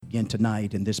again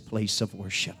tonight in this place of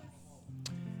worship.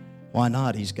 Why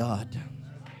not? He's God.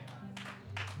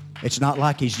 It's not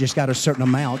like he's just got a certain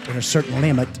amount and a certain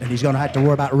limit and he's going to have to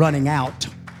worry about running out.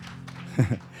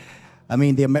 I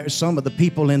mean, some of the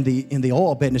people in the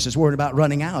oil business is worried about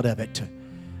running out of it.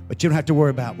 But you don't have to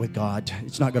worry about it with God.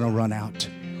 It's not going to run out.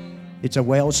 It's a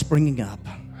well springing up,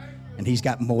 and he's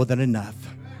got more than enough.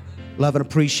 Love and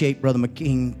appreciate Brother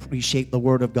McKean. Appreciate the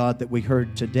word of God that we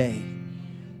heard today.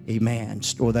 Amen.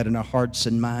 Store that in our hearts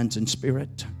and minds and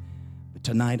spirit. But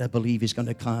tonight I believe he's going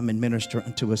to come and minister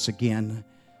unto us again.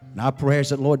 And our prayers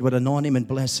that Lord would anoint him and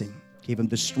bless him. Give him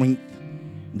the strength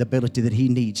and the ability that he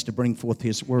needs to bring forth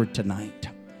his word tonight.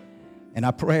 And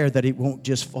our prayer that it won't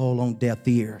just fall on deaf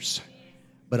ears,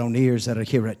 but on ears that'll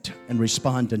hear it and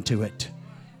respond unto it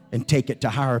and take it to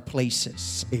higher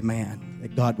places, amen,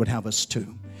 that God would have us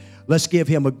to. Let's give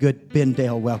him a good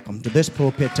Bendale welcome to this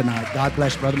pulpit tonight. God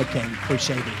bless Brother McCain.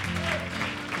 Appreciate it.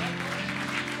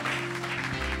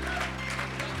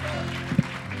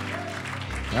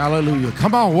 Hallelujah.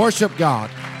 Come on, worship God.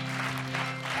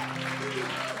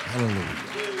 Hallelujah.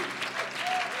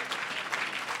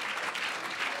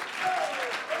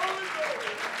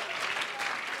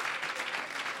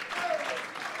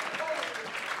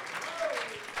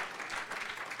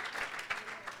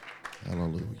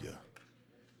 Hallelujah.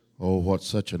 Oh, what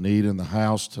such a need in the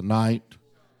house tonight.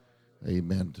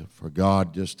 Amen. For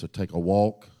God just to take a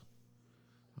walk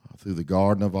through the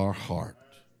garden of our heart.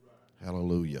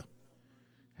 Hallelujah.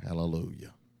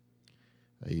 Hallelujah.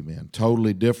 Amen.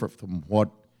 Totally different from what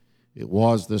it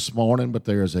was this morning, but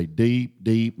there is a deep,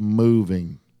 deep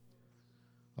moving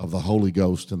of the Holy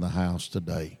Ghost in the house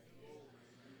today.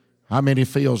 How many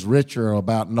feels richer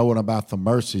about knowing about the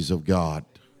mercies of God?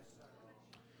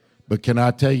 But can I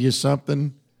tell you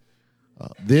something?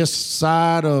 This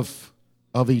side of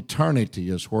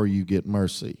eternity is where you get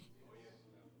mercy.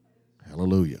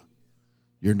 Hallelujah.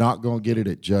 You're not going to get it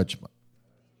at judgment.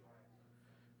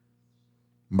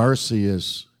 Mercy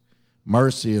is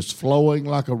flowing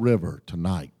like a river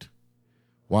tonight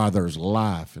while there's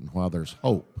life and while there's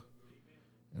hope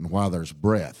and while there's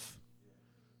breath.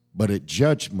 But at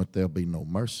judgment, there'll be no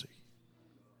mercy.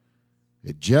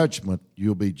 At judgment,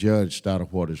 you'll be judged out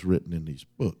of what is written in these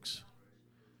books,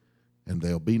 and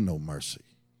there'll be no mercy.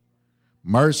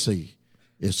 Mercy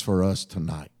is for us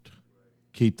tonight.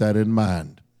 Keep that in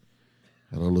mind.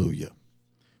 Hallelujah.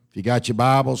 If you got your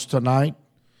Bibles tonight,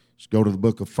 let's go to the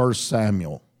book of 1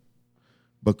 Samuel.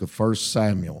 Book of 1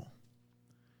 Samuel.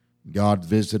 God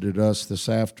visited us this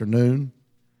afternoon,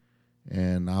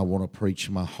 and I want to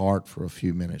preach my heart for a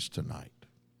few minutes tonight.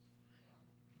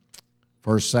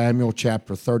 1 Samuel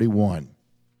chapter 31.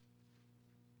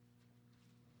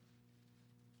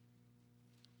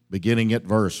 Beginning at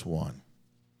verse 1.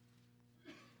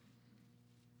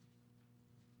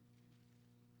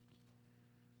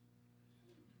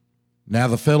 Now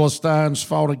the Philistines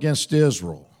fought against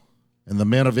Israel, and the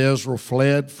men of Israel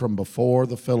fled from before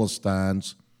the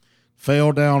Philistines,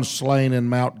 fell down slain in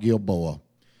Mount Gilboa.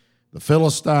 The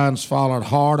Philistines followed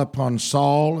hard upon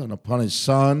Saul and upon his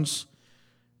sons,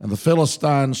 and the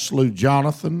Philistines slew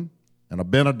Jonathan and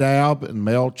Abinadab and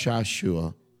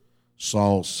Melchishua,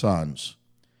 Saul's sons.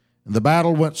 And the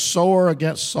battle went sore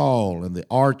against Saul, and the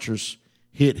archers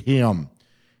hit him,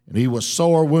 and he was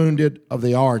sore wounded of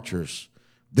the archers.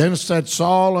 Then said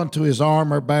Saul unto his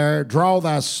armor-bearer, Draw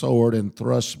thy sword and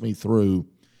thrust me through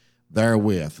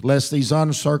therewith, lest these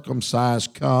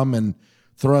uncircumcised come and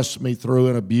thrust me through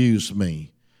and abuse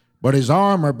me. But his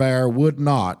armor-bearer would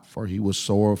not, for he was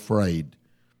sore afraid.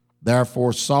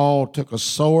 Therefore Saul took a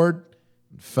sword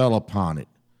and fell upon it.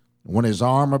 When his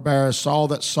armor-bearer saw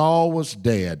that Saul was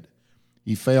dead,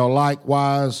 he fell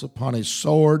likewise upon his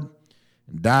sword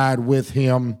and died with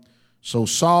him. So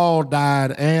Saul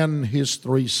died, and his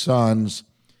 3 sons,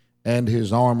 and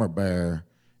his armor-bearer,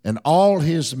 and all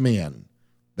his men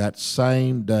that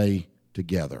same day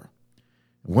together.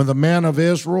 When the men of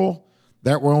Israel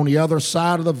that were on the other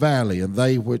side of the valley, and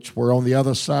they which were on the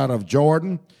other side of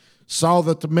Jordan, saw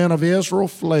that the men of Israel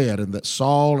fled, and that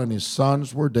Saul and his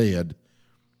sons were dead,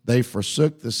 they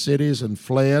forsook the cities and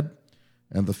fled,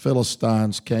 and the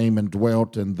Philistines came and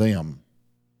dwelt in them.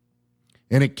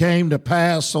 And it came to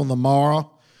pass on the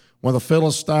morrow, when the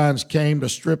Philistines came to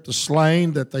strip the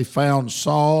slain, that they found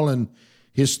Saul and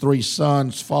his 3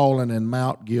 sons fallen in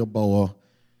Mount Gilboa,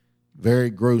 very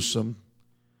gruesome.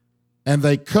 And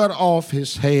they cut off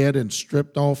his head and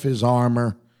stripped off his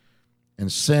armor, and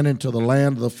sent into the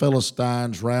land of the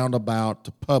Philistines round about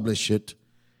to publish it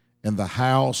in the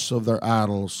house of their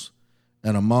idols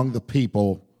and among the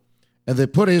people. And they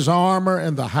put his armor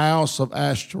in the house of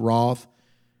Ashtaroth,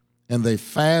 and they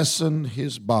fastened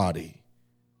his body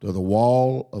to the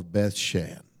wall of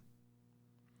Bethshan.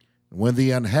 When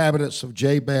the inhabitants of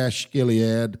Jabesh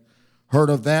Gilead heard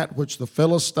of that which the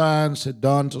Philistines had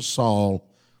done to Saul,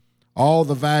 all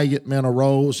the valiant men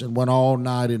arose and went all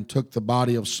night and took the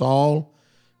body of Saul,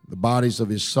 the bodies of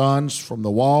his sons, from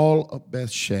the wall of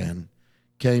Bethshan,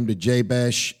 came to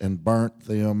Jabesh and burnt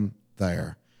them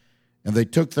there. And they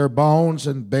took their bones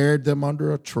and buried them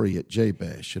under a tree at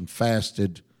Jabesh and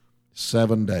fasted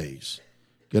 7 days.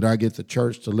 Could I get the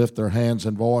church to lift their hands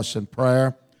and voice in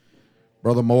prayer?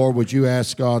 Brother Moore, would you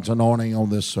ask God's anointing on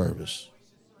this service?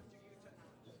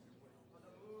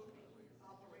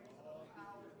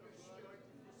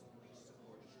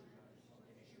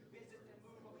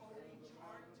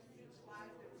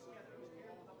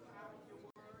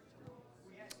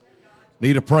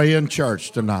 Need to pray in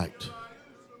church tonight.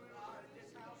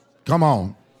 Come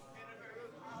on.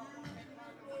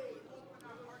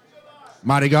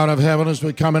 Mighty God of heaven, as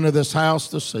we come into this house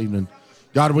this evening,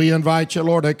 God, we invite you,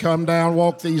 Lord, to come down,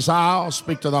 walk these aisles,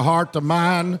 speak to the heart, the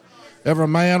mind, every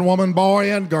man, woman,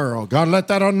 boy, and girl. God, let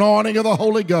that anointing of the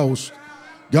Holy Ghost,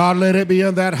 God, let it be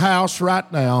in that house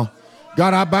right now.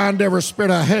 God, I bind every spirit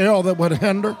of hell that would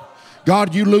hinder.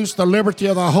 God, you loose the liberty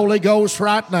of the Holy Ghost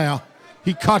right now.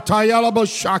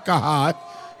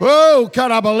 Oh,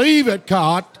 can I believe it,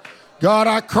 God? God,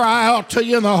 I cry out to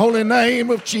you in the holy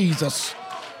name of Jesus.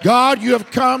 God, you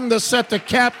have come to set the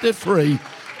captive free.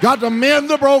 God, to mend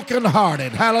the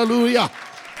brokenhearted. Hallelujah.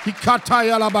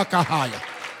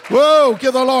 Whoa,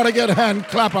 give the Lord a good hand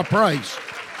clap of praise.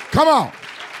 Come on.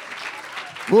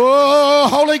 Whoa,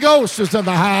 Holy Ghost is in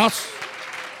the house.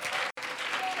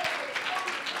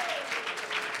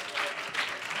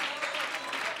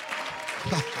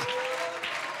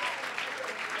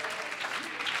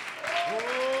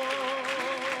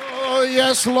 Oh,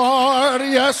 yes, Lord.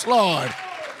 Yes, Lord.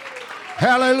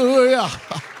 Hallelujah.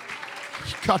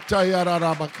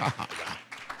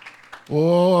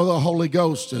 Oh, the Holy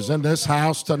Ghost is in this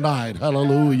house tonight.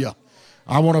 Hallelujah.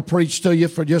 I want to preach to you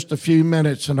for just a few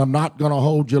minutes, and I'm not going to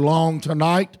hold you long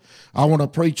tonight. I want to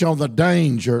preach on the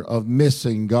danger of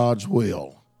missing God's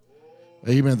will.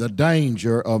 Amen. The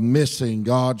danger of missing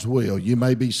God's will. You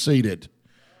may be seated.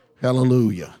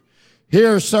 Hallelujah.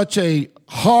 Here's such a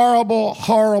horrible,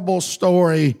 horrible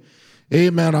story,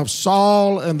 amen, of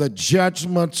Saul and the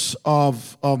judgments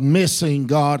of missing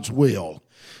God's will.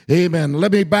 Amen.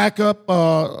 Let me back up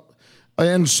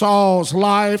in Saul's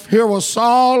life. Here was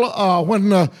Saul when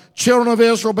the children of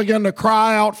Israel began to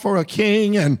cry out for a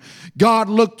king, and God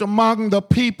looked among the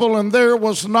people, and there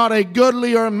was not a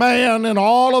goodlier man in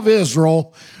all of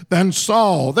Israel than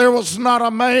Saul. There was not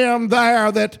a man there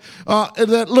that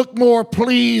looked more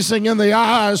pleasing in the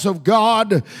eyes of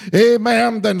God,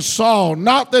 amen, than Saul.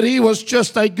 Not that he was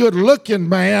just a good-looking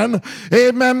man,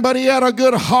 amen, but he had a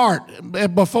good heart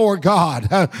before God.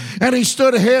 And he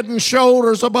stood head and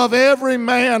shoulders above every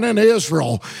man in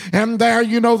Israel. And there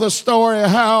you know the story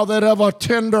how that of a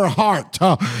tender heart,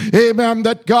 amen,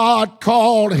 that God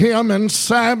called him and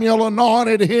Samuel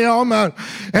anointed him.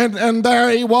 And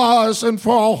there he was, and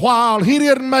for a while he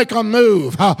didn't make a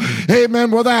move,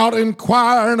 amen, without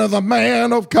inquiring of the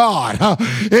man of God,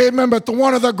 amen. But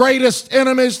one of the greatest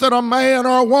enemies that a man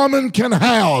or a woman can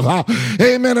have,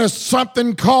 amen, is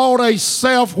something called a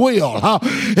self-will,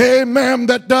 amen,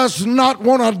 that does not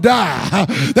want to die.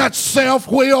 That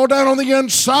self-will down on the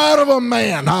inside of a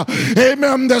man,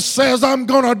 amen, that says, I'm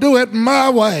going to do it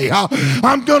my way.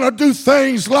 I'm going to do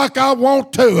things like I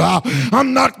want to.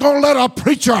 I'm not going to let a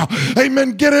preacher,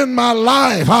 amen, get in my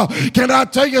life. Can I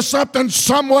tell you something?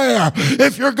 Somewhere,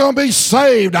 if you're going to be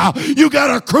saved, you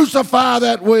got to crucify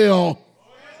that will.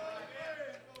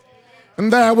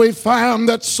 And there we found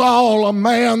that Saul, a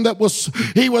man that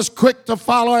he was quick to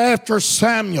follow after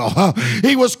Samuel.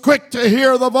 He was quick to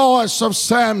hear the voice of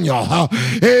Samuel.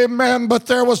 Amen. But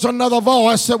there was another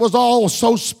voice that was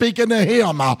also speaking to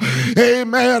him.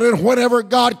 Amen. And whenever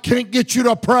God can't get you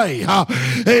to pray,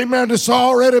 amen, it's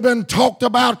already been talked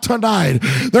about tonight.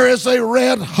 There is a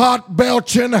red hot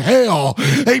belch in hell.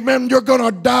 Amen. You're going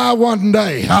to die one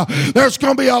day. There's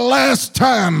going to be a last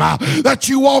time that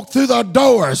you walk through the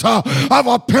doors of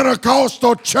a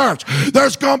Pentecostal church.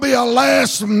 There's going to be a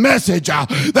last message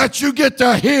that you get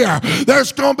to hear.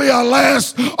 There's going to be a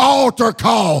last altar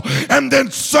call. And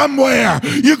then somewhere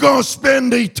you're going to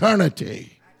spend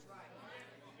eternity.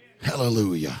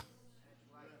 Hallelujah.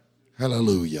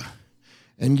 Hallelujah.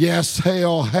 And yes,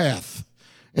 hell hath,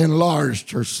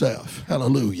 enlarged herself.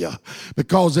 Hallelujah.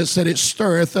 Because it said it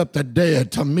stirreth up the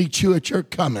dead to meet you at your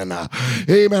coming.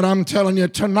 Amen. I'm telling you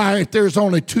tonight, there's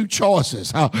only two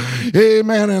choices.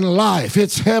 Amen. In life,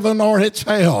 it's heaven or it's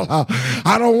hell.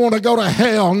 I don't want to go to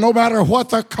hell no matter what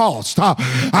the cost.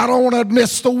 I don't want to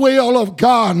miss the will of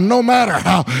God no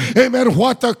matter, amen,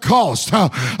 what the cost.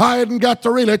 I hadn't got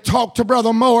to really talk to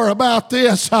Brother Moore about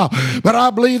this, but I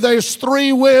believe there's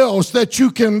three wills that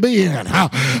you can be in.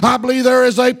 I believe there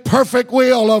is a perfect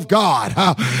will of God.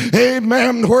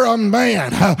 Amen. Where a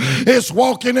man is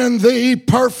walking in the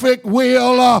perfect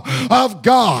will of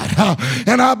God.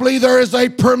 And I believe there is a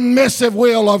permissive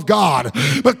will of God,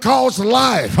 because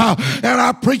life, and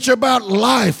I preach about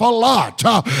life a lot.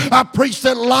 I preach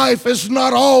that life is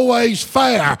not always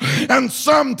fair. And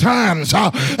sometimes,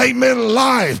 amen,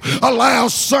 life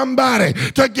allows somebody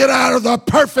to get out of the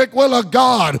perfect will of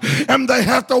God, and they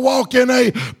have to walk in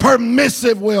a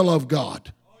permissive will of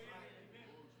God.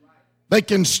 They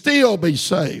can still be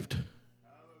saved.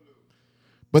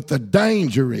 But the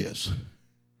danger is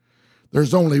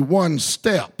there's only one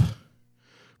step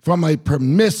from a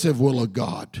permissive will of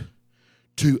God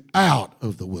to out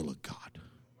of the will of God.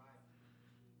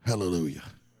 Hallelujah.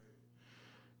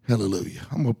 Hallelujah.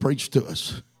 I'm going to preach to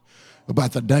us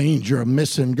about the danger of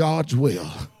missing God's will.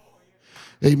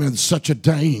 Amen. Such a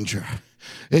danger.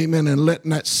 Amen. And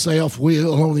letting that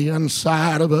self-will on the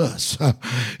inside of us,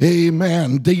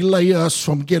 amen, delay us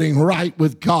from getting right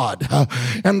with God.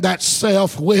 And that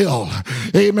self-will,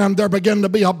 amen, there began to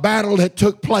be a battle that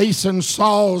took place in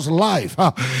Saul's life.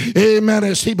 Amen.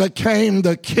 As he became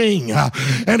the king,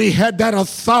 and he had that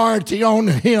authority on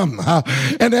him,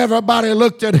 and everybody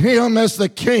looked at him as the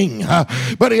king,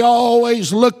 but he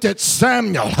always looked at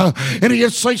Samuel, and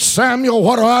he'd say, Samuel,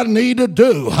 what do I need to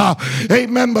do?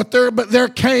 Amen. But there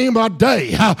came a day,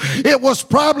 it was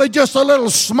probably just a little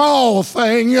small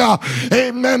thing,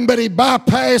 amen, but he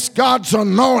bypassed God's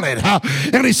anointed,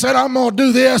 and he said, I'm going to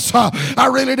do this. I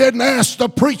really didn't ask the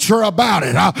preacher about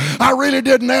it. I really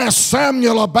didn't ask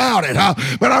Samuel about it,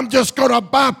 but I'm just going to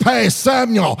bypass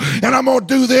Samuel, and I'm going to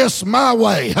do this my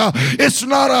way. It's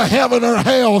not a heaven or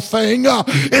hell thing.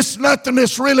 It's nothing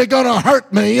that's really going to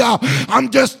hurt me. I'm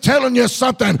just telling you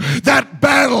something. That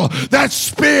battle, that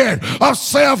spirit of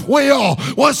self-will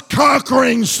was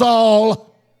conquering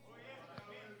Saul.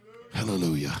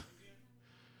 Hallelujah.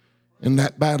 In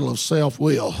that battle of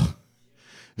self-will,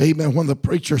 amen, when the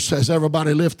preacher says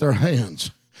everybody lift their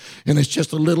hands, and it's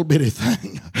just a little bitty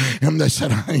thing, and they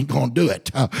said, I ain't going to do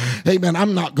it. Amen,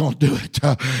 I'm not going to do it.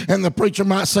 And the preacher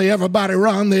might say, everybody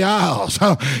run the aisles.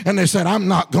 And they said, I'm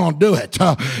not going to do it.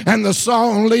 And the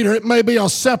song leader, it may be a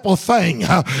simple thing,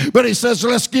 but he says,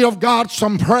 let's give God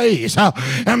some praise.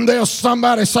 And there's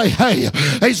somebody say, hey,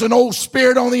 there's an old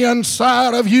spirit on the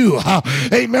inside of you,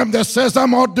 amen, that says,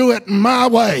 I'm going to do it my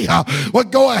way. Well,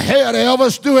 go ahead,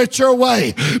 Elvis, do it your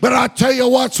way. But I tell you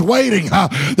what's waiting.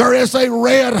 There is a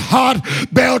red hot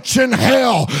belching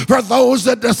hell for those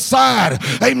that decide,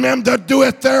 amen, to do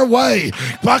it their way,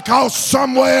 because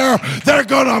somewhere they're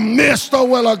going to miss the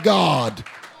will of God.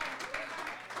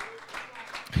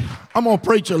 I'm going to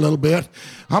preach a little bit.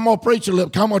 I'm going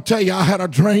to tell you, I had a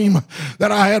dream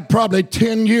that I had probably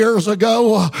 10 years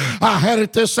ago. I had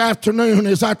it this afternoon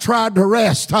as I tried to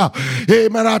rest.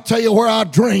 Amen. I tell you where I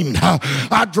dreamed.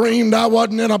 I dreamed I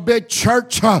wasn't in a big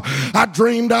church. I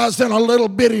dreamed I was in a little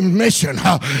bitty mission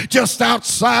just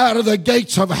outside of the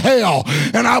gates of hell.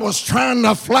 And I was trying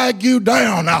to flag you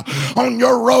down on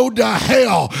your road to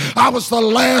hell. I was the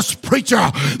last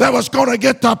preacher that was going to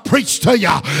get to preach to you.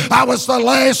 I was the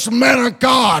last man of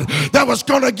God that was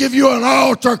going to give you an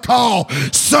altar call.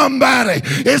 Somebody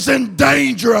is in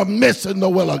danger of missing the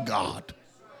will of God.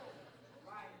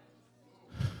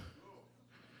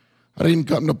 I didn't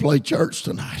come to play church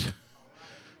tonight.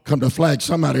 Come to flag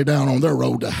somebody down on their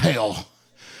road to hell.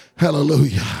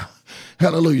 Hallelujah.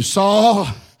 Hallelujah.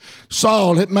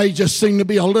 Saul, it may just seem to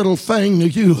be a little thing to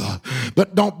you,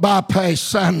 but don't bypass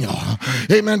Samuel.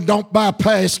 Amen. Don't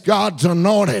bypass God's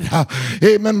anointed.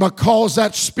 Amen. Because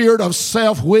that spirit of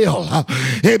self-will,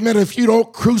 amen, if you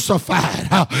don't crucify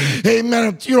it,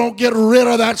 amen, if you don't get rid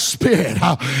of that spirit,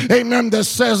 amen, that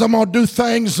says I'm going to do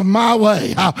things my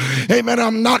way, amen,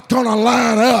 I'm not going to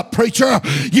line up, preacher.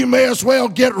 You may as well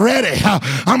get ready.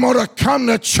 I'm going to come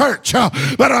to church,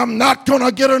 but I'm not going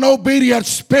to get an obedient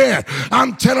spirit.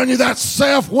 I'm telling you, that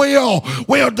self-will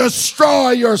will destroy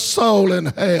your soul in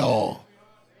hell.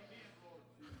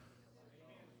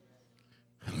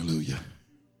 Hallelujah.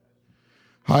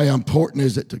 How important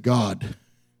is it to God?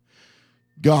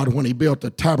 God, when he built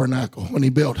the tabernacle, when he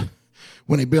built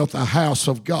the house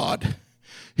of God,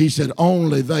 he said,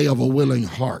 only they of a willing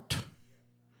heart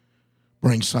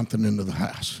bring something into the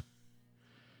house.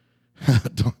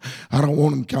 I don't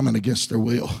want them coming against their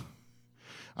will.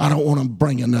 I don't want them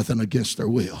bringing nothing against their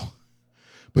will.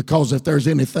 Because if there's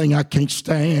anything I can't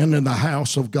stand in the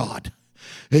house of God,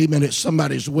 amen, it's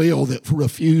somebody's will that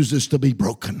refuses to be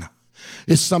broken.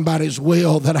 It's somebody's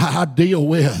will that I deal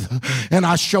with and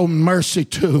I show mercy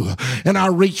to, and I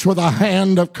reach with a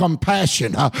hand of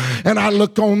compassion, and I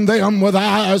look on them with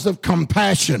eyes of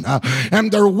compassion,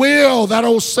 and their will, that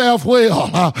old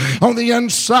self-will on the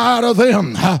inside of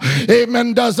them,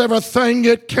 amen, does everything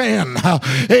it can,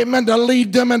 amen, to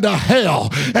lead them into hell.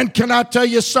 And can I tell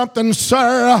you something,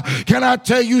 sir? Can I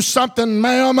tell you something,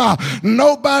 ma'am?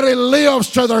 Nobody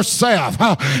lives to theirself,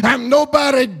 and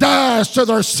nobody dies to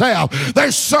theirself.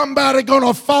 There's somebody going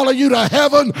to follow you to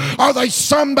heaven, or there's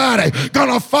somebody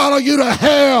going to follow you to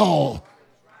hell.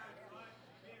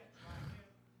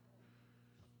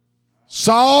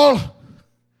 Saul,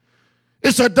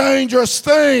 it's a dangerous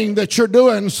thing that you're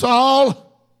doing,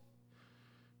 Saul.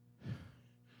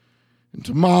 And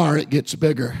tomorrow it gets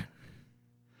bigger.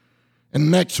 And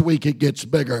next week it gets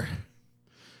bigger.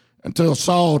 Until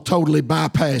Saul totally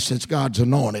bypasses God's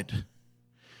anointed.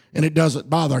 And it doesn't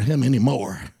bother him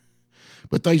anymore.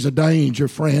 But there's a danger,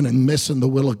 friend, in missing the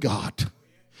will of God.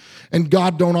 And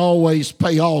God don't always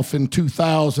pay off in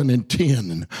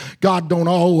 2010. God don't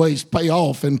always pay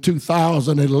off in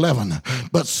 2011.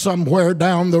 But somewhere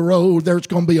down the road, there's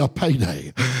going to be a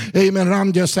payday. Amen. And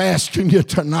I'm just asking you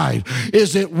tonight,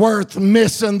 is it worth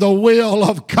missing the will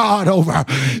of God over?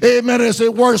 Amen. Is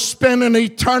it worth spending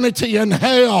eternity in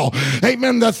hell?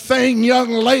 Amen. The thing,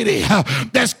 young lady,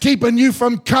 that's keeping you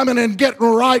from coming and getting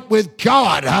right with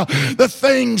God. The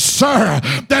thing, sir,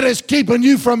 that is keeping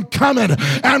you from coming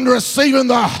and receiving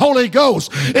the Holy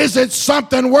Ghost. Is it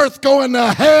something worth going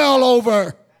to hell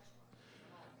over?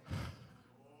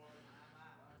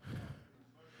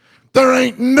 There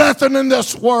ain't nothing in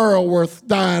this world worth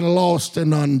dying lost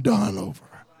and undone over.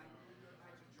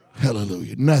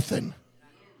 Hallelujah. Nothing.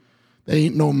 There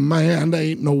ain't no man, there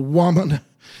ain't no woman,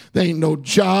 there ain't no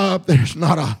job, there's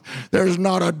not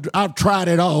a, I've tried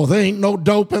it all. There ain't no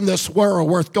dope in this world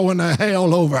worth going to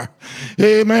hell over.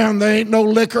 Amen. There ain't no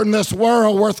liquor in this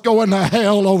world worth going to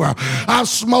hell over. I've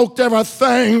smoked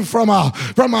everything from a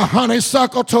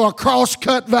honeysuckle to a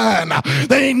cross-cut vine.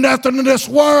 There ain't nothing in this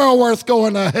world worth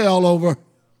going to hell over.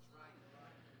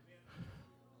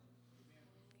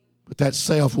 But that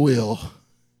self-will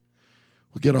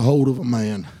get a hold of a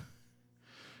man.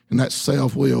 And that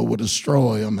self-will will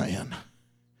destroy a man.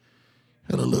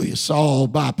 Hallelujah. Saul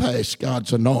bypassed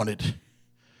God's anointed.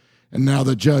 And now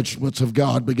the judgments of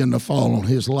God begin to fall on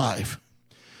his life.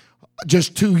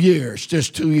 Just 2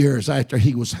 years after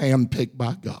he was handpicked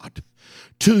by God.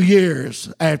 2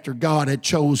 years after God had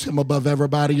chose him above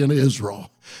everybody in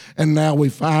Israel. And now we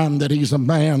find that he's a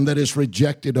man that is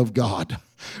rejected of God.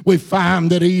 We find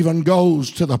that he even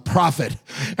goes to the prophet,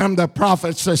 and the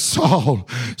prophet says, Saul,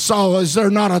 is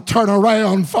there not a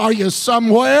turnaround for you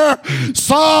somewhere?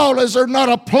 Saul, is there not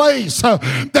a place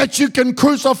that you can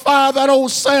crucify that old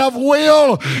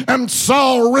self-will? And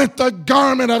Saul rent the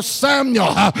garment of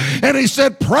Samuel, and he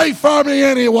said, pray for me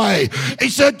anyway. He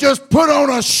said, just put on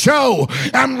a show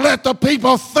and let the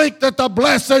people think that the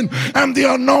blessing and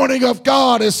the anointing of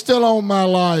God is still on my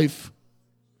life.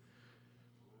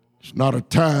 It's not a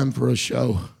time for a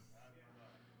show.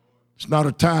 It's not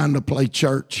a time to play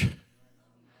church.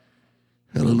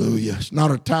 Hallelujah. It's not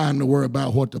a time to worry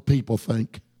about what the people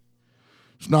think.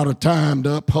 It's not a time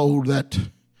to uphold that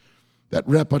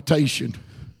reputation.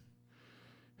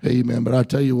 Amen. But I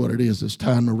tell you what it is. It's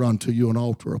time to run to you an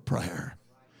altar of prayer.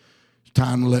 It's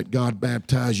time to let God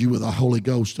baptize you with the Holy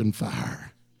Ghost and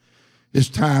fire. It's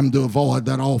time to avoid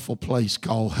that awful place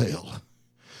called hell.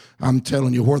 I'm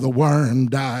telling you, where the worm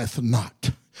dieth not,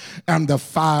 and the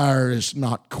fire is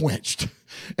not quenched.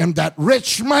 And that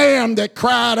rich man that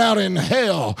cried out in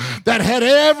hell, that had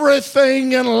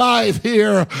everything in life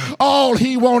here, all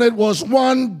he wanted was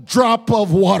one drop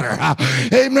of water.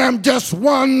 Amen. Just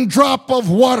one drop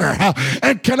of water.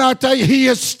 And can I tell you, he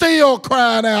is still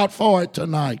crying out for it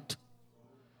tonight.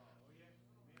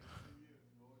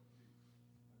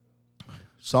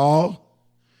 Saul,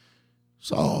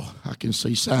 I can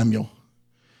see Samuel.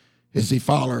 As he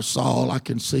follows Saul, I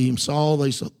can see him. Saul,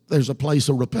 there's a place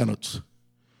of repentance.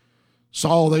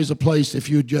 Saul, there's a place if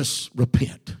you just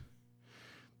repent.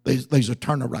 There's a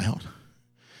turnaround.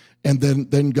 And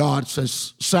then God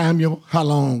says, Samuel, how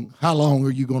long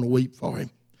are you going to weep for him?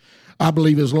 I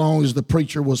believe as long as the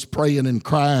preacher was praying and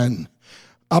crying,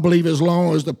 I believe as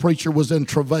long as the preacher was in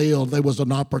travail, there was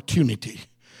an opportunity.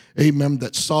 Amen.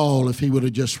 That Saul, if he would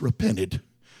have just repented,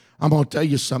 I'm going to tell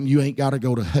you something. You ain't got to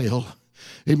go to hell.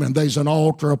 Amen. There's an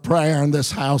altar of prayer in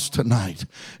this house tonight,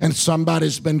 and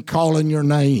somebody's been calling your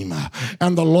name.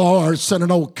 And the Lord sent an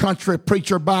old country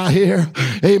preacher by here,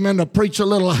 amen, to preach a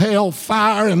little hell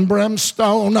fire and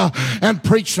brimstone and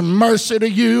preach mercy to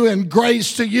you and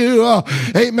grace to you.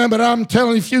 Amen. But I'm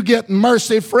telling you, if you get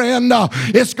mercy, friend,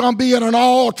 it's going to be in an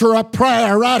altar of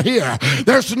prayer right here.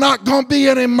 There's not going to be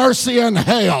any mercy in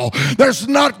hell. There's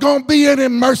not going to be any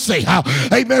mercy.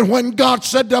 Amen. When God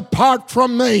said, depart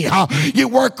from me,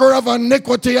 you worker of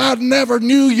iniquity, I never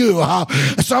knew you.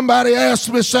 Somebody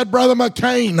asked me, said, Brother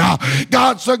McCain,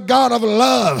 God's a God of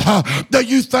love. Do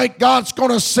you think God's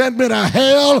going to send me to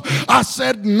hell? I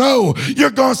said, no. You're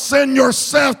going to send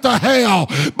yourself to hell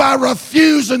by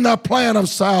refusing the plan of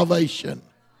salvation.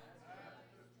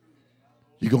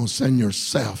 You're going to send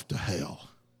yourself to hell.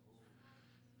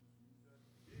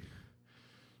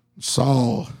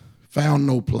 Saul found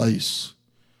no place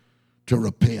to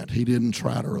repent. He didn't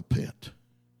try to repent.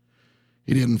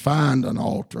 He didn't find an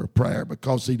altar of prayer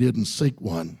because he didn't seek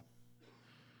one.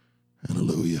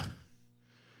 Hallelujah.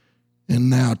 And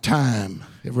now time,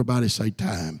 everybody say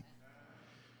time.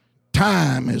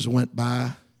 Time has went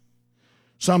by.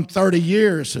 Some 30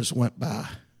 years has went by.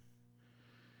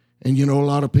 And you know, a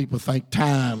lot of people think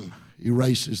time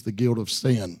erases the guilt of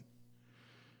sin.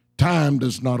 Time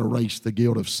does not erase the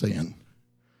guilt of sin.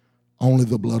 Only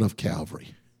the blood of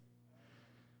Calvary.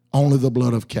 Only the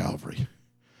blood of Calvary.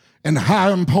 And how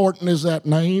important is that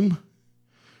name?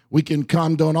 We can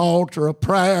come to an altar of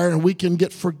prayer and we can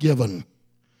get forgiven.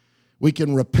 We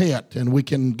can repent and we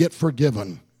can get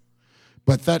forgiven.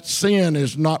 But that sin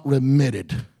is not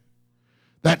remitted.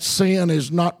 That sin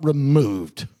is not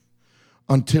removed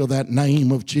until that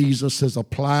name of Jesus is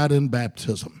applied in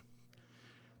baptism.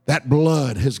 That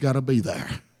blood has got to be there.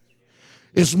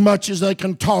 As much as they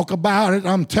can talk about it,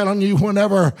 I'm telling you,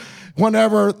 whenever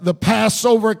the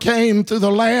Passover came through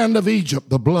the land of Egypt,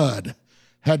 the blood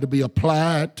had to be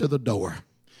applied to the door.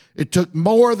 It took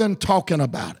more than talking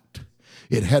about it.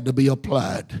 It had to be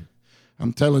applied.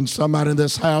 I'm telling somebody in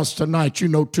this house tonight, you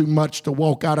know too much to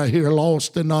walk out of here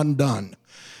lost and undone.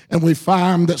 And we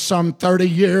find that some 30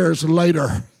 years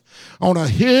later, on a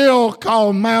hill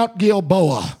called Mount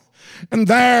Gilboa, and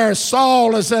there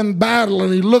Saul is in battle,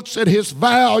 and he looks at his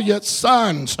valiant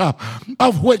sons,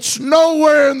 of which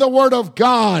nowhere in the Word of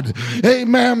God,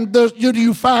 amen, do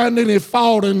you find any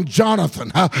fault in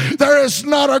Jonathan. There is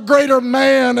not a greater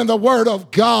man in the Word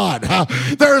of God.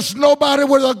 There's nobody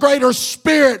with a greater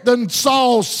spirit than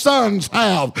Saul's sons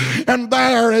have. And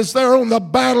there, as they're on the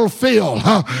battlefield,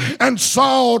 and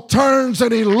Saul turns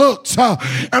and he looks,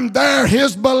 and there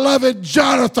his beloved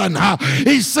Jonathan,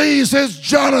 he sees his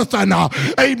Jonathan,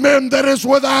 amen, that is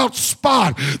without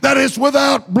spot, that is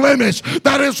without blemish,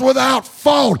 that is without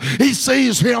fault. He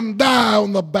sees him die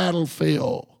on the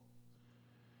battlefield.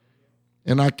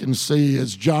 And I can see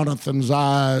as Jonathan's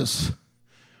eyes,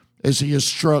 as he is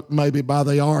struck maybe by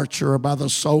the archer or by the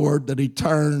sword, that he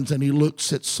turns and he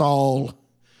looks at Saul.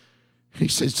 He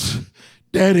says,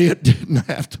 Daddy, it didn't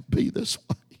have to be this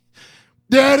way.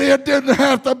 Daddy, it didn't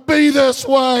have to be this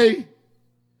way.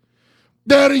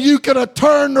 Daddy, you could have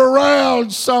turned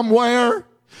around somewhere.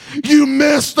 You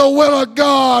missed the will of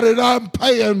God, and I'm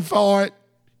paying for it.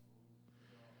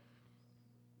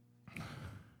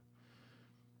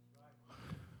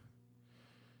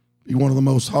 Be one of the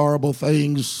most horrible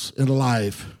things in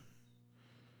life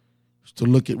is to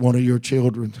look at one of your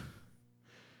children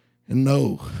and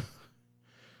know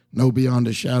beyond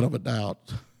a shadow of a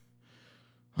doubt.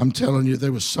 I'm telling you,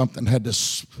 there was something had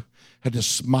to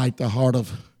smite the heart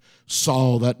of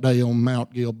Saul that day on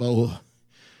Mount Gilboa.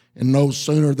 And no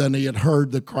sooner than he had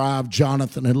heard the cry of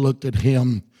Jonathan and looked at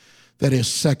him, that his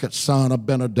second son,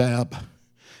 Abinadab,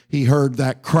 he heard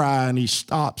that cry and he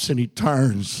stops and he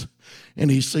turns and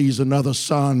he sees another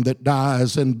son that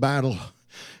dies in battle.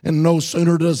 And no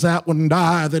sooner does that one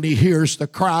die than he hears the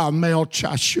cry of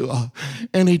Melchishua.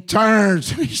 And he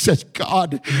turns and he says,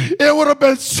 God, it would have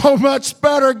been so much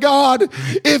better, God,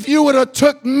 if you would have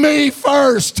took me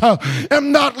first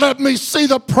and not let me see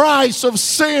the price of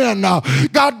sin.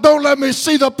 God, don't let me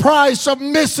see the price of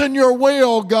missing your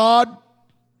will, God.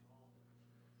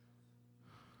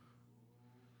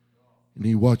 And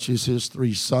he watches his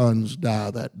three sons die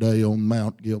that day on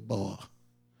Mount Gilboa.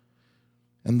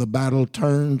 And the battle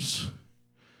turns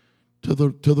to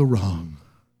the wrong.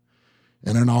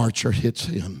 And an archer hits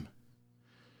him.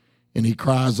 And he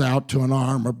cries out to an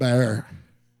armor bearer.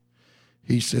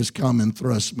 He says, come and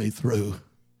thrust me through.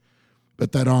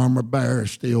 But that armor bearer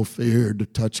still feared to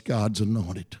touch God's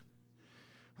anointed.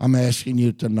 I'm asking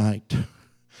you tonight,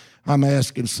 I'm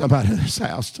asking somebody in this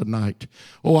house tonight.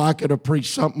 Oh, I could have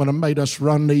preached something and made us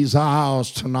run these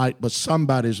aisles tonight, but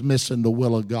somebody's missing the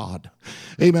will of God.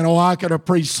 Amen. Oh, I could have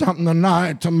preached something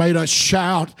tonight to made us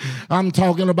shout. I'm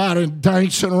talking about it,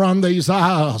 dance and run these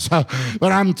aisles.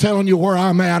 But I'm telling you where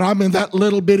I'm at. I'm in that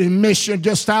little bitty mission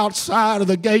just outside of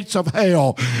the gates of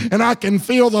hell. And I can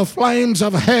feel the flames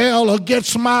of hell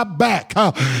against my back.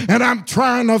 And I'm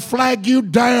trying to flag you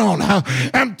down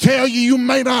and tell you you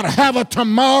may not have a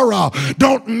tomorrow.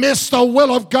 Don't miss the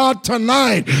will of God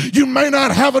tonight. You may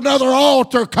not have another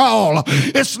altar call.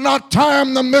 It's not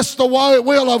time to miss the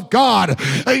will of God.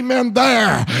 Amen.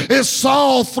 There is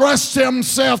Saul thrust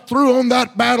himself through on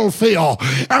that battlefield,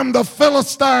 and the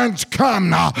Philistines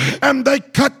come and they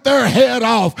cut their head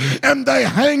off and they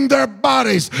hang their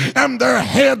bodies and their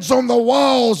heads on the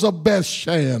walls of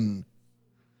Bethshan.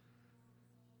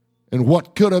 And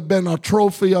what could have been a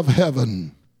trophy of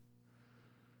heaven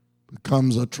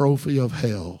becomes a trophy of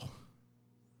hell.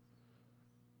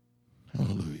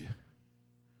 Hallelujah.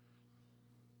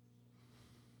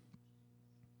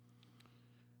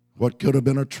 What could have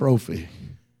been a trophy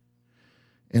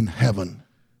in heaven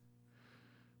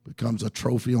becomes a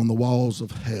trophy on the walls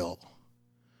of hell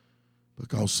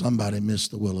because somebody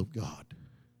missed the will of God.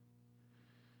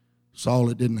 Saul,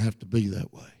 it didn't have to be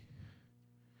that way.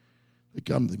 They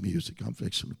come to the music. I'm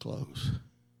fixing to close.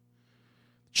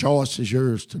 Choice is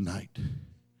yours tonight.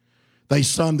 They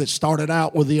some that started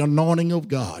out with the anointing of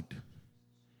God,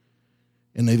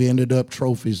 and they've ended up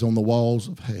trophies on the walls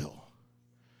of hell.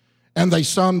 And they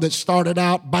some that started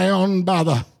out bound by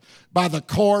the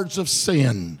cords of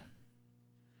sin,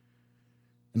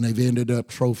 and they've ended up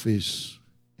trophies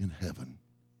in heaven.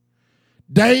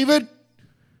 David,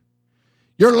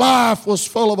 your life was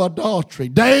full of adultery.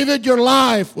 David, your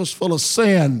life was full of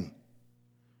sin.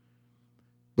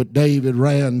 But David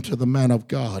ran to the man of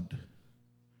God.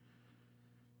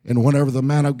 And whenever the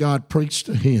man of God preached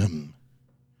to him,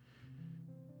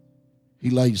 he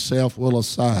laid self-will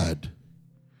aside.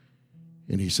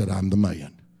 And he said, I'm the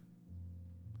man.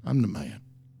 I'm the man.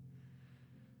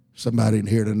 Somebody in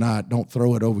here tonight, don't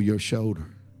throw it over your shoulder.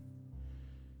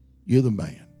 You're the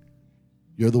man.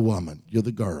 You're the woman. You're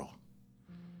the girl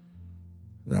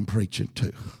that I'm preaching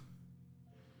to.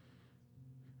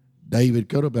 David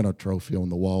could have been a trophy on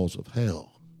the walls of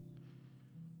hell,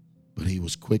 but he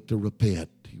was quick to repent.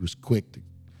 He was quick to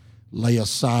lay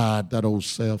aside that old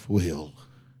self-will.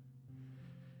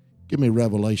 Give me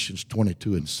Revelations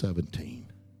 22 and 17.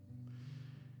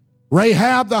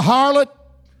 Rahab the harlot,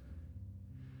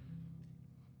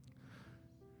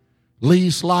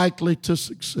 least likely to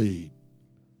succeed.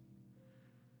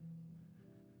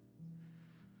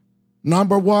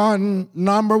 Number one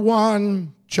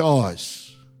choice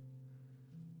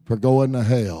for going to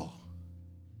hell.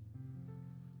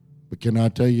 But can I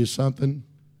tell you something?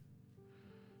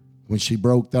 When she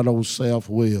broke that old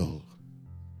self-will,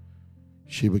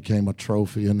 she became a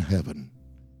trophy in heaven.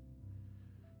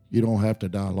 You don't have to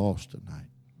die lost tonight.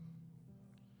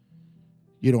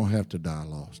 You don't have to die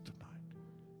lost tonight.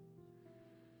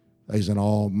 There's an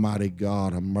almighty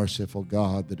God, a merciful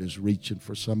God that is reaching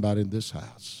for somebody in this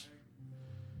house.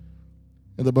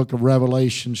 In the book of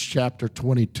Revelations, chapter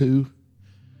 22,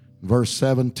 verse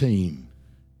 17,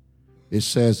 it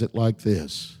says it like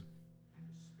this.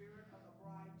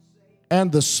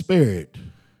 And the Spirit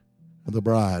of the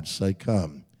bride say,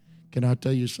 come. Can I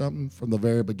tell you something? From the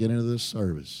very beginning of this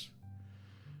service,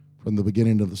 from the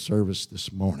beginning of the service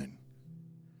this morning,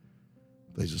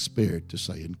 there's a spirit to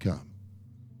saying, come.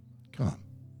 Come.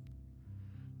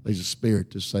 There's a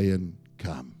spirit to saying,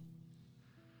 come.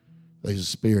 There's a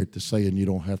spirit to saying you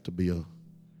don't have to be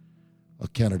a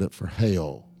candidate for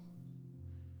hell.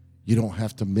 You don't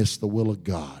have to miss the will of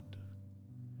God.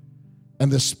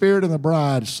 And the Spirit and the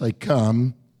bride say,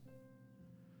 come.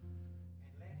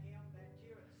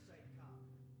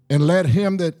 And let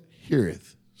him that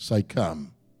heareth say,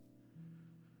 come.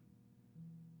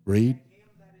 Read.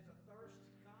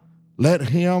 Let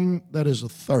him that is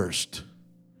athirst.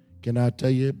 Can I tell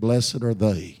you, blessed are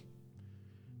they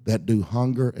that do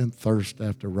hunger and thirst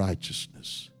after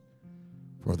righteousness,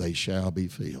 for they shall be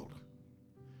filled.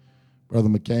 Brother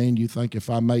McCain, you think if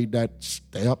I made that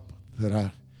step that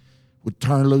I would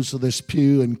turn loose of this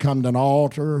pew and come to an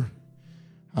altar?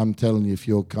 I'm telling you, if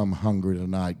you'll come hungry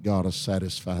tonight, God will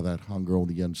satisfy that hunger on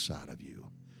the inside of you.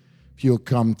 If you'll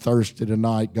come thirsty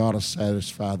tonight, God will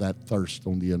satisfy that thirst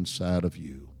on the inside of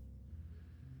you.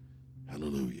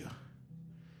 Hallelujah.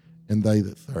 And they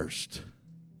that thirst.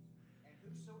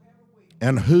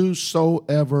 And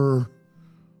whosoever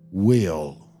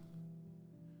will.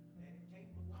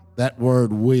 That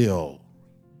word will,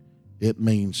 it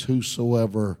means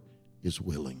whosoever is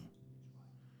willing.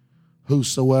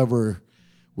 Whosoever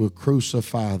will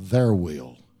crucify their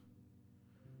will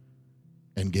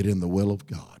and get in the will of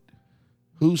God.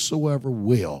 Whosoever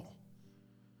will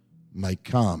may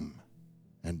come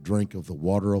and drink of the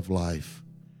water of life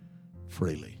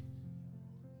freely.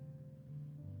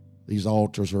 These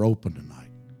altars are open tonight.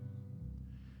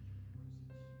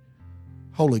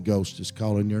 Holy Ghost is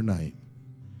calling your name.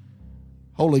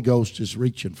 Holy Ghost is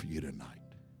reaching for you tonight.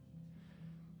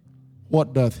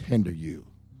 What doth hinder you?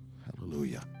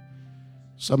 Hallelujah.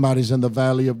 Somebody's in the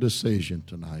valley of decision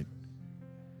tonight.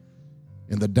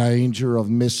 And the danger of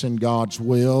missing God's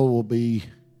will be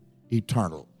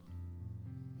eternal.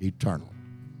 Eternal.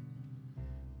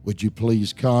 Would you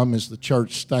please come as the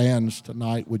church stands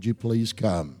tonight? Would you please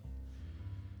come?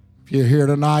 If you're here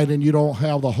tonight and you don't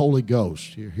have the Holy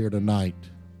Ghost, you're here tonight.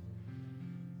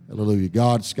 Hallelujah.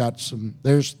 God's got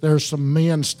there's some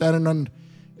men standing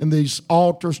in these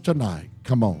altars tonight.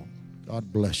 Come on.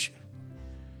 God bless you.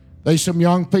 There's some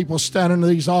young people standing in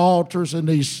these altars and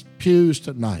these pews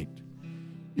tonight.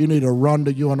 You need to run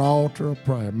to you an altar of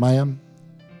prayer. Ma'am,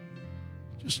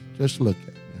 just look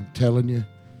at me. I'm telling you,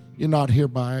 you're not here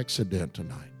by accident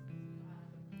tonight.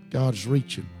 God's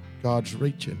reaching. God's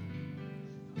reaching.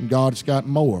 And God's got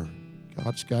more.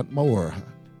 God's got more.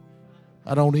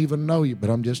 I don't even know you, but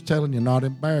I'm just telling you, not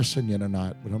embarrassing you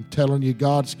tonight, but I'm telling you,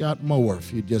 God's got more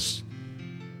if you just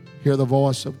hear the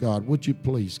voice of God. Would you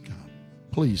please come?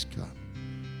 Please come.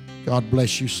 God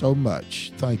bless you so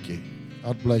much. Thank you.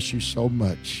 God bless you so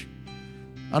much.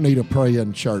 I need a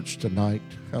praying church tonight.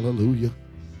 Hallelujah.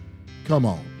 Come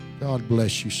on. God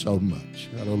bless you so much.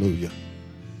 Hallelujah.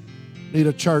 Need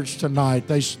a church tonight.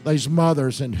 There's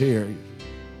mothers in here.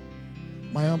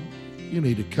 Ma'am, you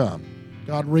need to come.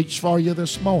 God reached for you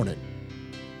this morning.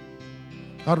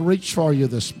 God reached for you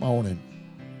this morning.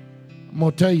 I'm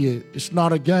going to tell you, it's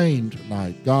not a game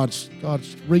tonight. God's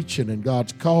reaching and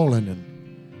God's calling, and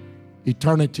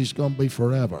eternity's going to be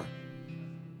forever.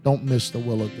 Don't miss the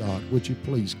will of God. Would you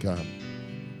please come?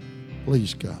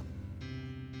 Please come.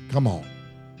 Come on.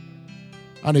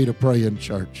 I need a praying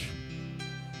church.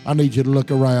 I need you to look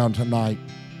around tonight.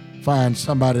 Find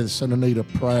somebody that's in need of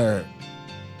prayer.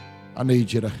 I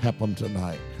need you to help them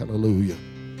tonight. Hallelujah.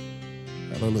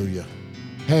 Hallelujah.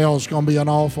 Hell's going to be an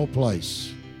awful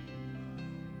place.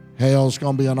 Hell's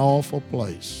going to be an awful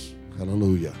place.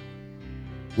 Hallelujah.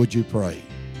 Would you pray?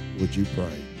 Would you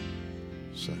pray?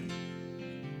 Say.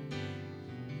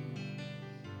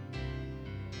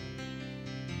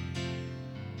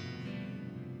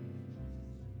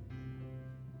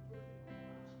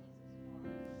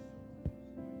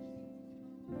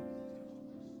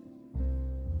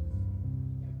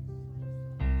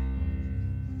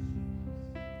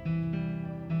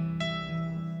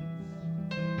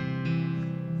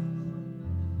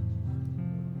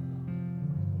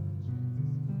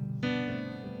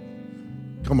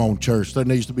 Come on, church. There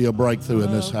needs to be a breakthrough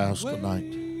in this house tonight.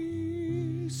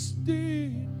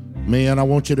 Men, I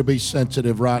want you to be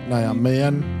sensitive right now.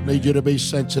 Men, need you to be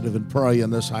sensitive and pray in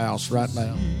this house right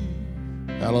now.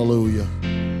 Hallelujah.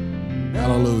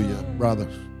 Hallelujah.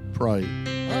 Brothers, pray.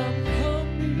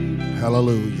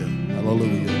 Hallelujah.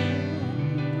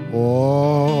 Hallelujah.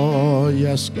 Oh,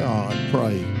 yes, God.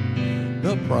 Pray.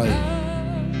 Pray.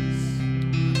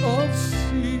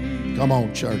 Come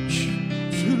on, church.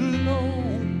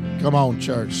 Come on,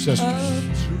 church, sisters.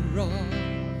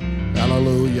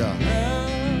 Hallelujah.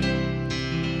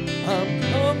 I'm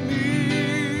coming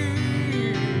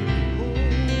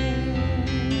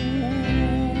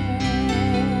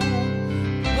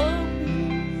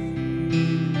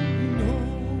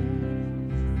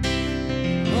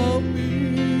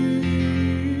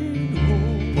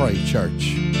home. Pray,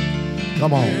 church.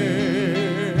 Come on.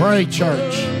 Pray,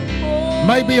 church.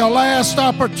 Maybe a last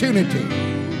opportunity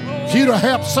for you to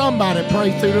help somebody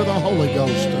pray through to the Holy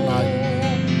Ghost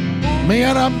tonight.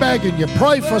 Men, I'm begging you,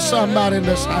 pray for somebody in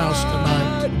this house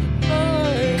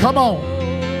tonight. Come on.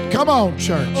 Come on,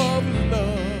 church.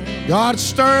 God's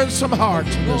stirring some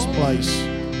hearts in this place.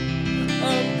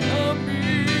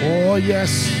 Oh,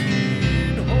 yes.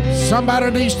 Somebody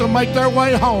needs to make their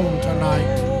way home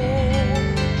tonight.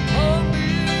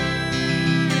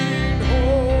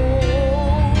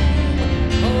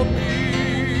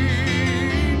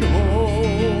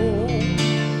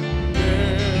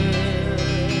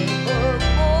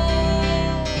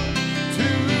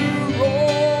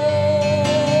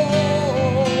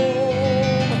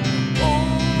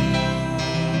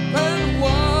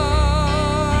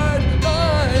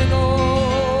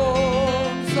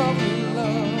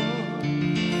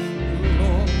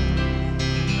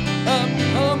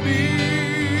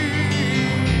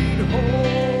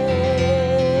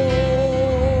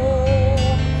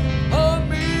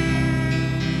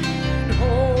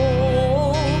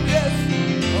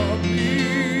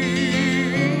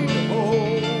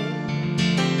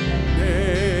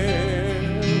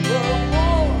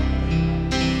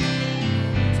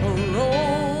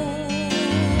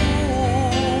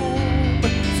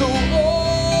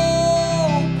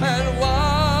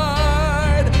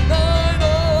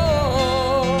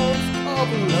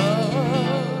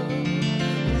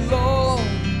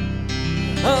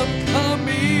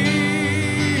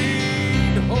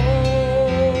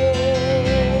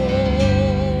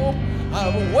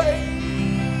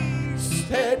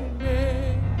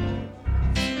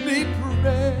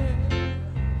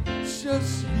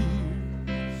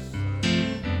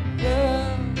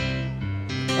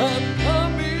 I'm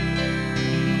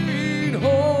coming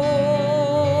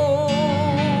home.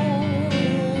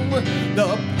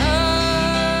 The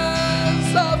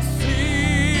paths of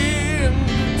sin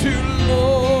too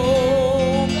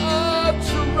long I've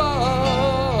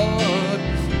trod,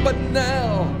 but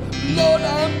now, Lord,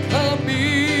 I'm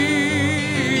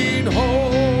coming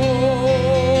home.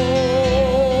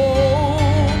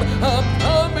 I'm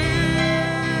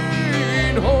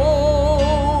coming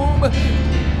home.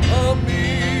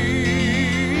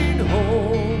 Coming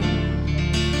home.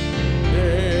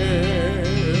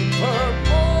 Nevermore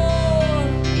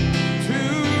to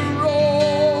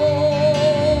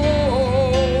roam.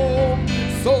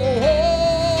 So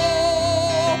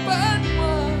open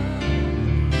wide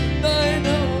thine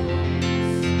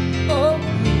arms of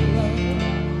love.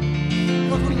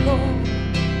 'Cause Lord,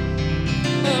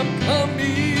 I'm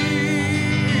coming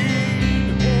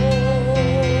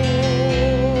home.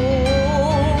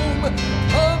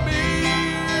 Coming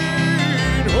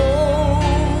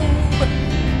home.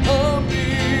 Coming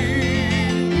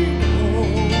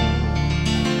home.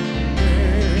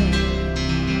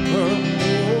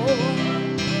 Nevermore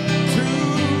to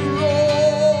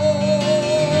roam.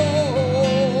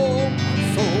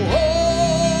 So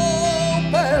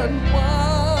open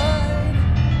wide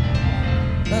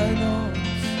thine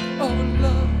arms of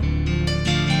love.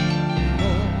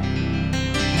 Lord,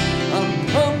 I'm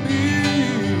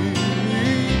coming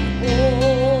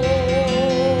home.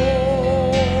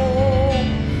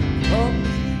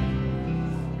 Coming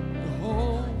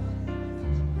home.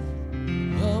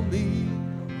 Coming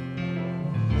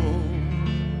home.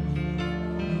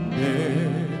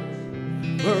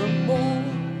 Nevermore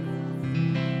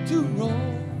to roam.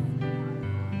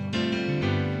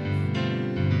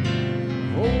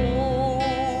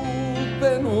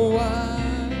 Open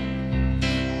wide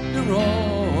your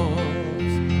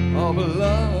arms of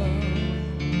love,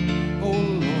 oh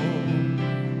Lord,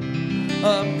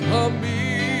 I'm coming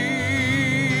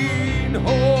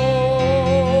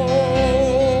home.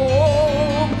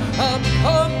 I'm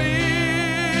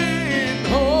coming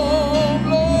home,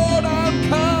 Lord, I'm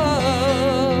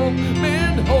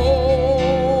coming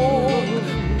home.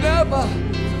 Never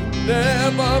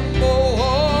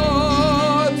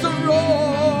more to roam.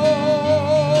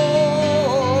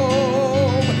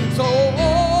 So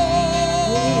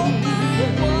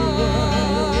open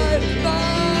wide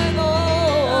thine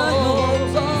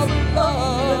arms of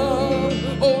love,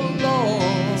 oh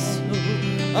Lord,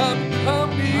 I'm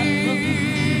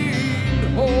coming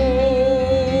home.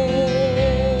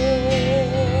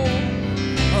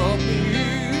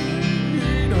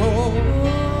 Coming home.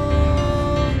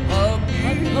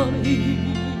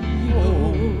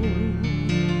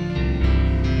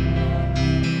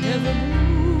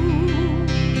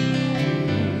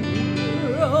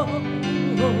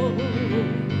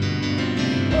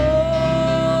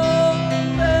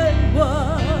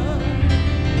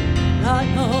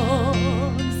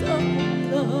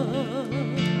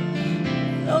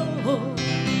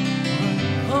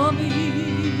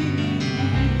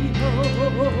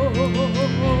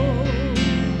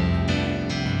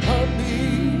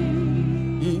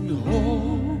 Coming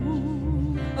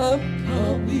home, I'm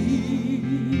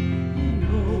coming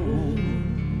home.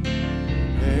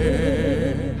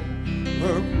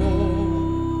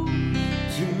 Nevermore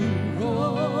to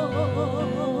roam.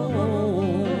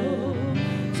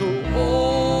 So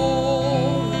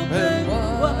open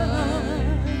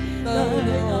wide thine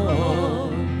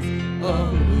arms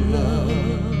of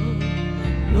love,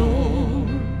 Lord,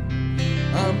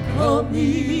 I'm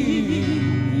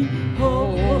coming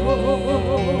home.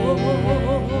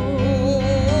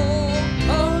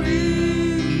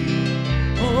 Coming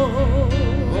home.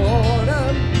 Lord,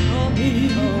 I'm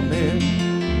coming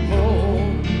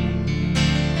home.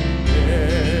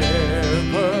 Nevermore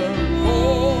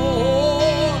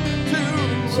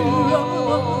to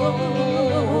roam.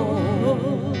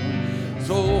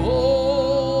 So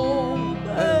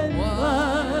open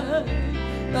wide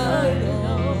thine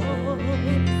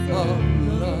arms of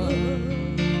love,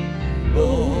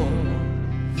 Lord,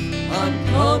 I'm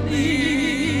coming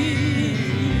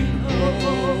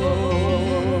home.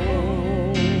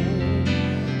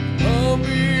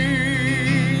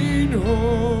 Coming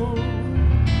home.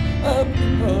 I'm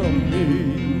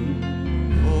coming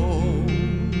home.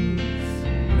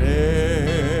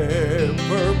 Nevermore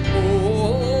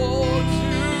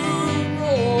to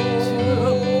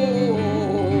roam.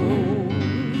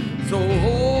 So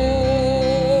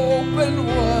open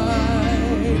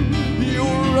wide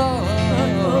your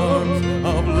arms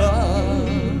of love.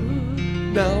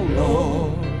 Now,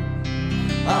 Lord,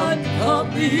 I'm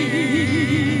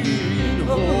coming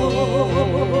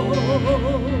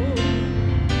home.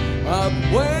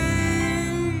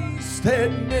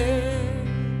 standing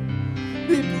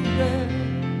in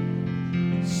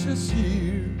precious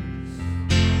years.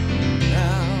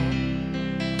 Now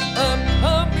I'm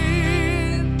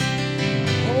coming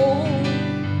home,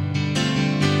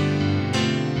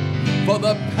 for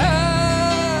the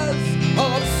paths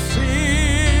of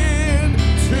sin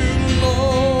too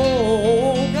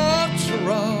long I've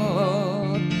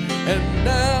trod, and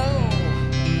now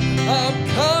I'm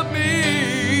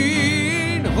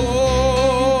coming home.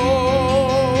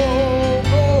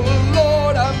 Oh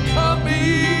Lord, I'm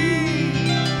coming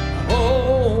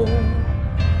home,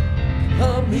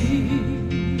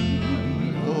 coming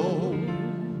home,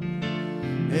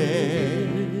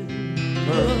 evermore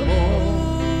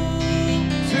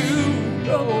to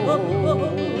know.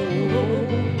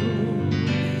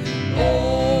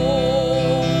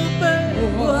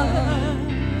 Open wide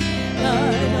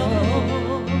thine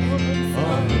arms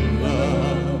of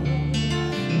love,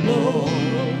 Lord,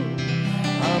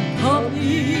 I'm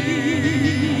coming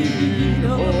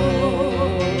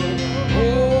home.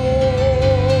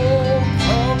 Oh,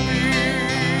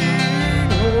 coming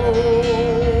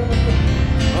home,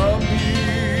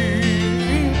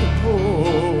 coming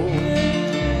home,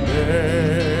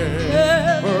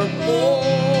 evermore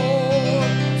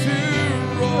to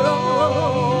roam.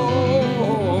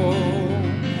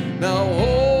 Now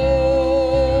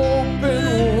open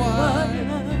wide,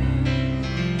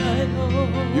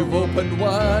 you've opened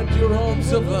wide your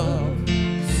arms of love.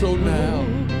 So now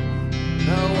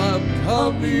I'm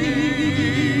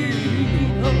coming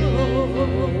home.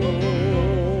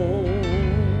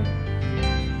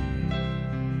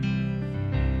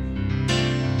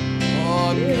 Oh,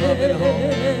 I'm coming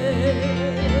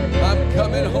home. I'm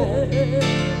coming home.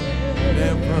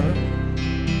 Never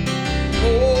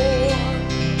more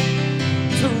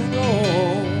to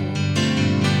roam.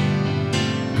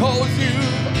 'Cause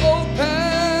you've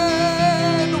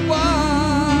opened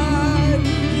wide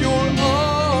your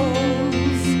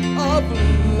arms of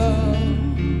love.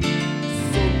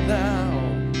 So now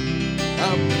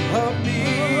I'm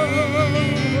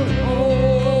coming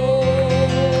home.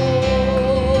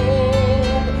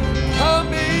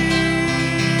 Coming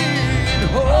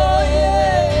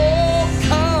home.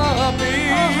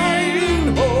 Coming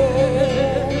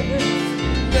home.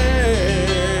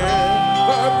 Nevermore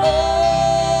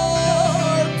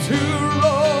to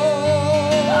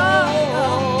roam.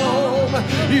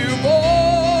 You've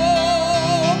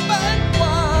opened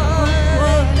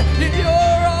wide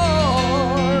your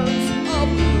arms of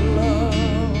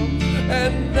love,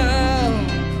 and now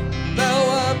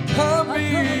I'm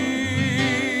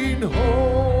coming home.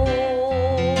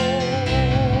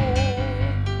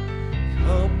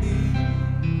 Coming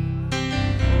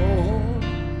home.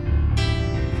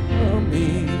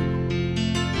 Coming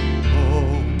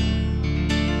home.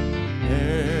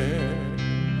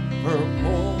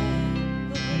 Evermore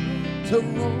to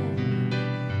roam.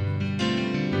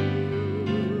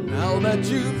 Now that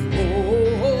you've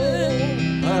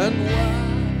opened wide,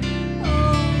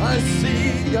 I see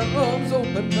your arms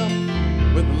open up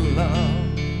with love.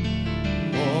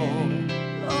 Oh,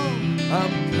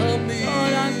 I'm coming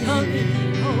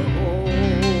home.